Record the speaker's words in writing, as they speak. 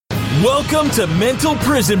Welcome to Mental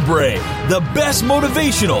Prison Break, the best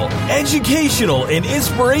motivational, educational, and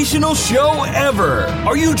inspirational show ever.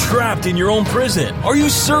 Are you trapped in your own prison? Are you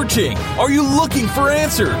searching? Are you looking for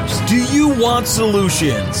answers? Do you want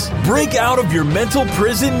solutions? Break out of your mental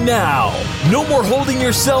prison now. No more holding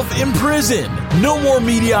yourself in prison. No more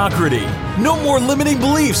mediocrity. No more limiting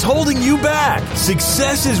beliefs holding you back.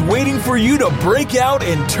 Success is waiting for you to break out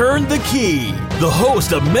and turn the key. The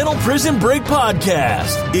host of Mental Prison Break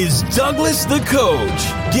Podcast is Douglas the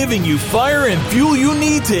Coach, giving you fire and fuel you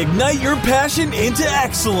need to ignite your passion into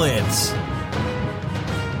excellence.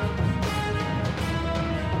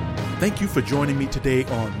 Thank you for joining me today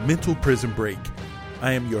on Mental Prison Break.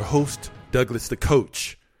 I am your host, Douglas the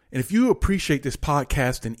Coach. And if you appreciate this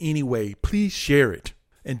podcast in any way, please share it.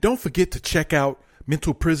 And don't forget to check out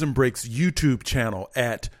Mental Prison Break's YouTube channel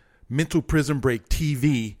at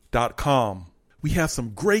mentalprisonbreaktv.com. We have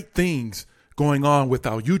some great things going on with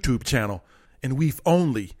our YouTube channel, and we've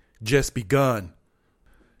only just begun.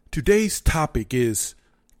 Today's topic is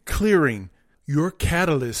clearing your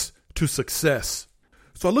catalyst to success.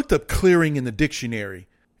 So I looked up clearing in the dictionary,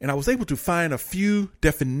 and I was able to find a few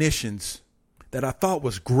definitions that I thought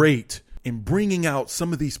was great in bringing out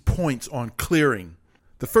some of these points on clearing.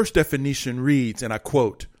 The first definition reads, and I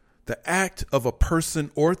quote, "The act of a person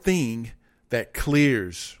or thing that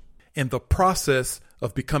clears." And the process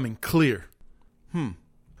of becoming clear.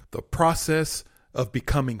 The process of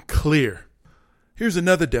becoming clear. Here's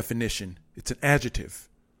another definition. It's an adjective.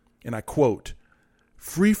 And I quote,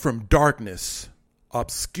 "Free from darkness,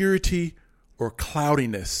 obscurity, or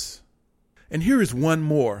cloudiness." And here is one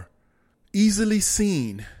more. Easily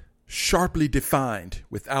seen, sharply defined,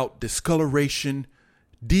 without discoloration,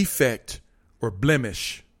 defect, or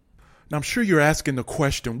blemish. Now I'm sure you're asking the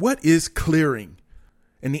question, what is clearing?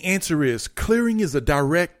 And the answer is, clearing is a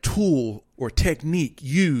direct tool or technique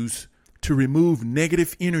used to remove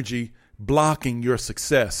negative energy blocking your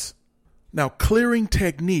success. Now, clearing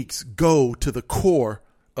techniques go to the core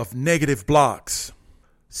of negative blocks.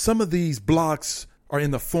 Some of these blocks are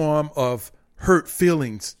in the form of hurt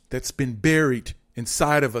feelings that's been buried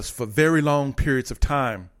inside of us for very long periods of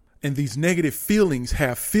time. And these negative feelings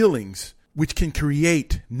have feelings which can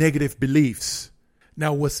create negative beliefs.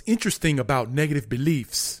 Now, what's interesting about negative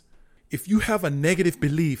beliefs, if you have a negative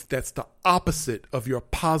belief that's the opposite of your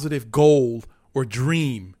positive goal or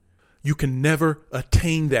dream, you can never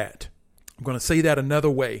attain that. I'm going to say that another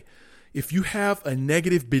way. If you have a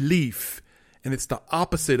negative belief and it's the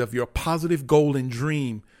opposite of your positive goal and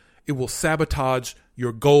dream, it will sabotage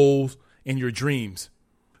your goals and your dreams.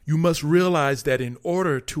 You must realize that in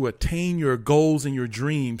order to attain your goals and your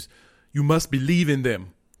dreams, you must believe in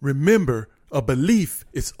them. Remember, a belief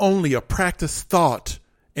is only a practice thought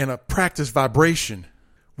and a practice vibration,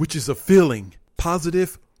 which is a feeling,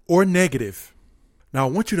 positive or negative. Now, I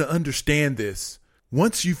want you to understand this.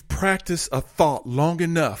 Once you've practiced a thought long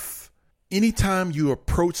enough, anytime you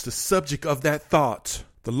approach the subject of that thought,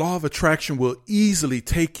 the law of attraction will easily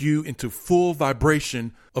take you into full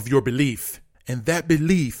vibration of your belief. And that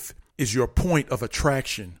belief is your point of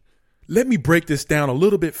attraction. Let me break this down a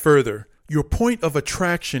little bit further. Your point of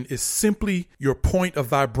attraction is simply your point of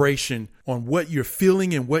vibration on what you're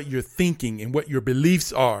feeling and what you're thinking and what your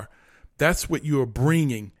beliefs are. That's what you are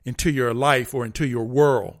bringing into your life or into your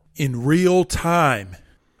world in real time,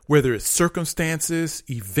 whether it's circumstances,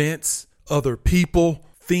 events, other people,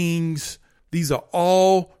 things. These are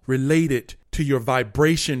all related to your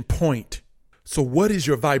vibration point. So what is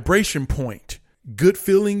your vibration point? Good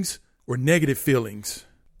feelings or negative feelings?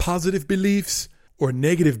 Positive beliefs or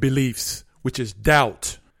negative beliefs, which is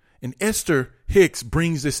doubt. And Esther Hicks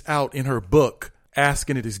brings this out in her book, Ask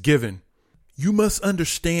and It Is Given. You must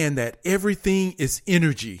understand that everything is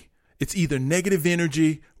energy. It's either negative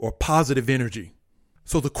energy or positive energy.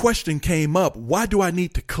 So the question came up, why do I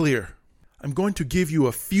need to clear? I'm going to give you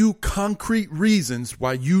a few concrete reasons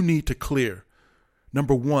why you need to clear.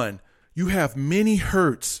 Number one, you have many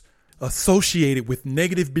hurts associated with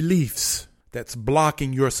negative beliefs that's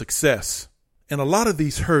blocking your success. And a lot of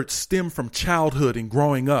these hurts stem from childhood and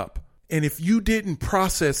growing up. And if you didn't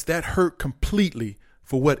process that hurt completely,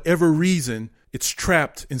 for whatever reason, it's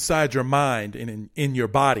trapped inside your mind and in your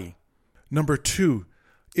body. Number two,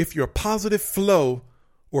 if your positive flow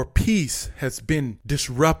or peace has been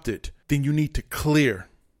disrupted, then you need to clear.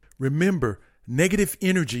 Remember, negative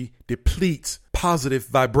energy depletes positive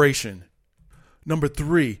vibration. Number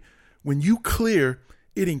three, when you clear,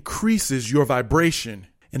 it increases your vibration.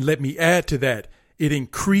 And let me add to that, it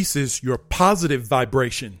increases your positive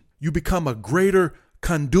vibration. You become a greater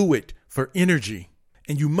conduit for energy.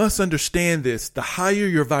 And you must understand this. The higher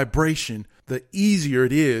your vibration, the easier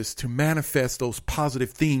it is to manifest those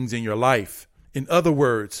positive things in your life. In other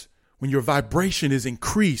words, when your vibration is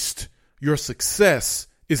increased, your success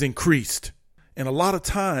is increased. And a lot of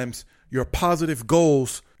times, your positive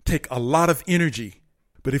goals take a lot of energy.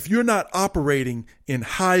 But if you're not operating in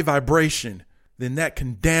high vibration, then that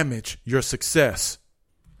can damage your success.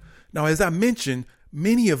 Now, as I mentioned,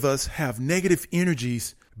 many of us have negative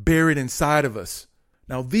energies buried inside of us.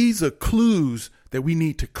 Now, these are clues that we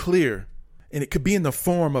need to clear, and it could be in the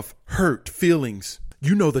form of hurt feelings.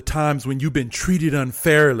 You know the times when you've been treated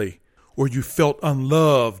unfairly, or you felt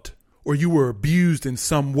unloved, or you were abused in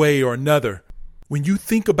some way or another. When you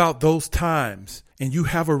think about those times and you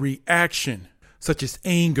have a reaction such as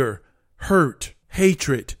anger, hurt,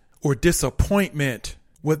 hatred, or disappointment,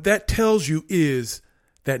 what that tells you is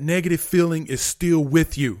that negative feeling is still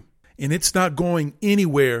with you, and it's not going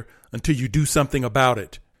anywhere until you do something about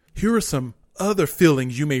it. Here are some other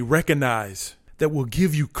feelings you may recognize that will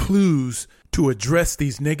give you clues to address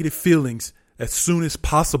these negative feelings as soon as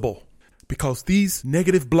possible, because these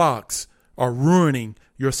negative blocks are ruining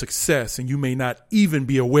your success and you may not even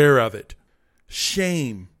be aware of it.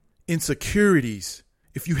 Shame, insecurities.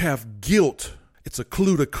 If you have guilt, it's a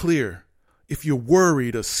clue to clear. If you're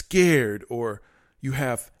worried or scared, or you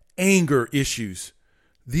have anger issues,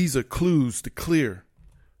 these are clues to clear.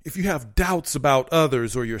 If you have doubts about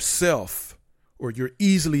others or yourself, or you're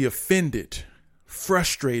easily offended,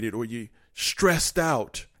 frustrated, or you're stressed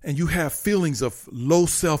out, and you have feelings of low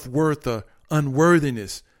self-worth or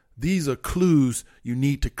unworthiness, these are clues you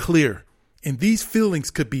need to clear. And these feelings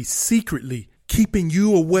could be secretly keeping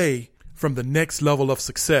you away from the next level of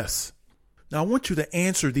success. Now, I want you to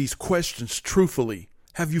answer these questions truthfully.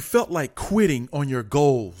 Have you felt like quitting on your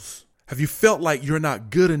goals? Have you felt like you're not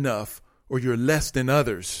good enough or you're less than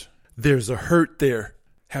others? There's a hurt there.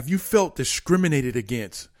 Have you felt discriminated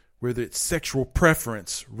against, whether it's sexual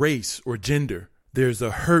preference, race, or gender? There's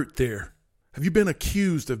a hurt there. Have you been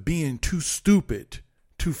accused of being too stupid,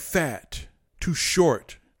 too fat, too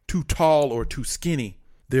short, too tall, or too skinny?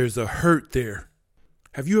 There's a hurt there.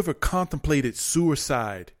 Have you ever contemplated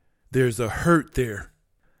suicide? There's a hurt there.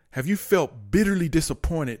 Have you felt bitterly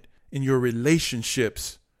disappointed in your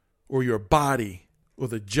relationships or your body or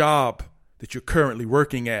the job that you're currently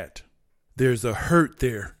working at? There's a hurt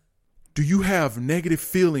there. Do you have negative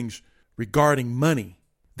feelings regarding money?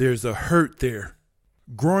 There's a hurt there.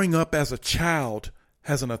 Growing up as a child,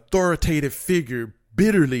 has an authoritative figure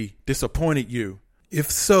bitterly disappointed you? If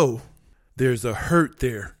so, there's a hurt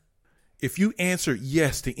there. If you answer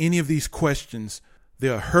yes to any of these questions,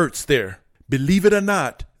 there are hurts there. Believe it or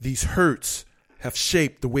not, these hurts have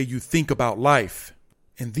shaped the way you think about life.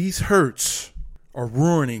 And these hurts are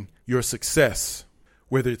ruining your success.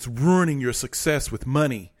 Whether it's ruining your success with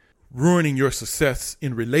money, ruining your success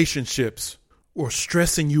in relationships, or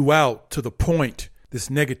stressing you out to the point this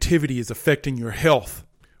negativity is affecting your health.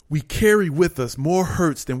 We carry with us more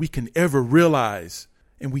hurts than we can ever realize,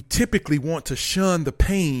 and we typically want to shun the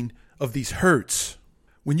pain of these hurts.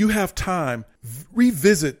 When you have time,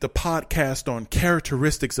 revisit the podcast on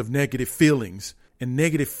characteristics of negative feelings and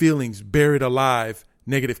negative feelings buried alive,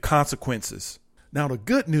 negative consequences. Now, the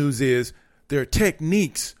good news is there are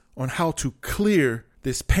techniques on how to clear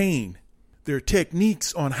this pain. There are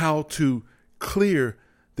techniques on how to clear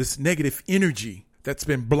this negative energy that's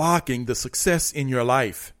been blocking the success in your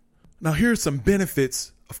life. Now, here are some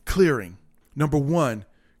benefits of clearing. Number one,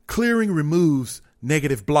 clearing removes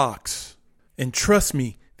negative blocks. And trust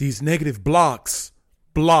me, these negative blocks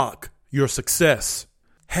block your success.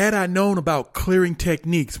 Had I known about clearing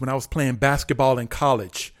techniques when I was playing basketball in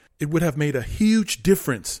college, it would have made a huge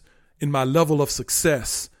difference in my level of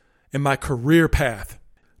success and my career path.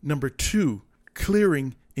 Number two,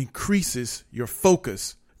 clearing increases your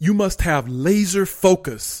focus. You must have laser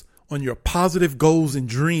focus on your positive goals and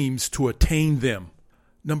dreams to attain them.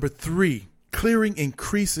 Number three, clearing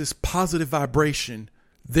increases positive vibration,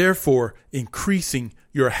 therefore increasing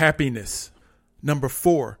your happiness. Number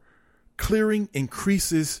four, clearing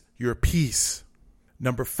increases your peace.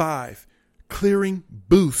 Number five, clearing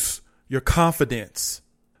boosts your confidence.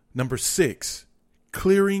 Number six,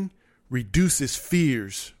 clearing reduces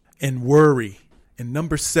fears and worry. And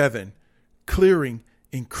number seven, clearing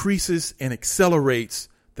increases and accelerates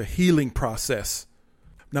the healing process.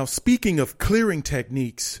 Now, speaking of clearing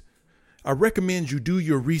techniques, I recommend you do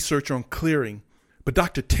your research on clearing, but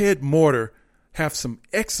Dr. Ted Morter has some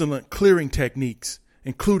excellent clearing techniques,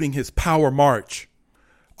 including his Power March.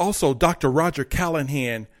 Also, Dr. Roger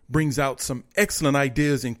Callahan brings out some excellent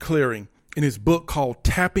ideas in clearing in his book called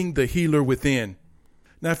Tapping the Healer Within.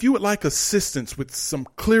 Now, if you would like assistance with some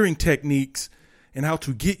clearing techniques and how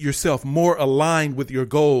to get yourself more aligned with your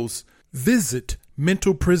goals, visit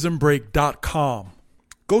mentalprisonbreak.com.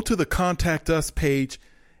 Go to the Contact Us page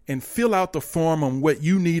and fill out the form on what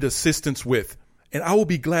you need assistance with. And I will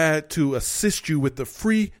be glad to assist you with the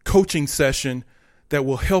free coaching session that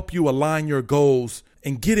will help you align your goals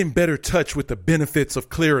and get in better touch with the benefits of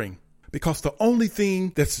clearing. Because the only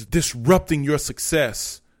thing that's disrupting your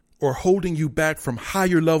success or holding you back from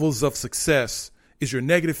higher levels of success is your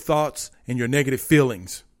negative thoughts and your negative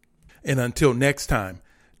feelings. And until next time,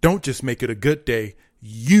 don't just make it a good day,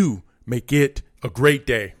 you make it a great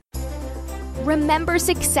day. Remember,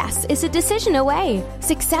 success is a decision away.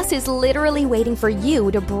 Success is literally waiting for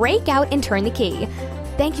you to break out and turn the key.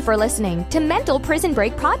 Thank you for listening to Mental Prison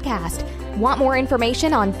Break Podcast. Want more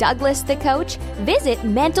information on Douglas the Coach? Visit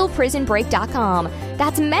mentalprisonbreak.com.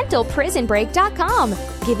 That's mentalprisonbreak.com,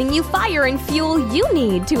 giving you fire and fuel you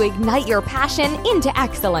need to ignite your passion into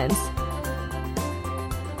excellence.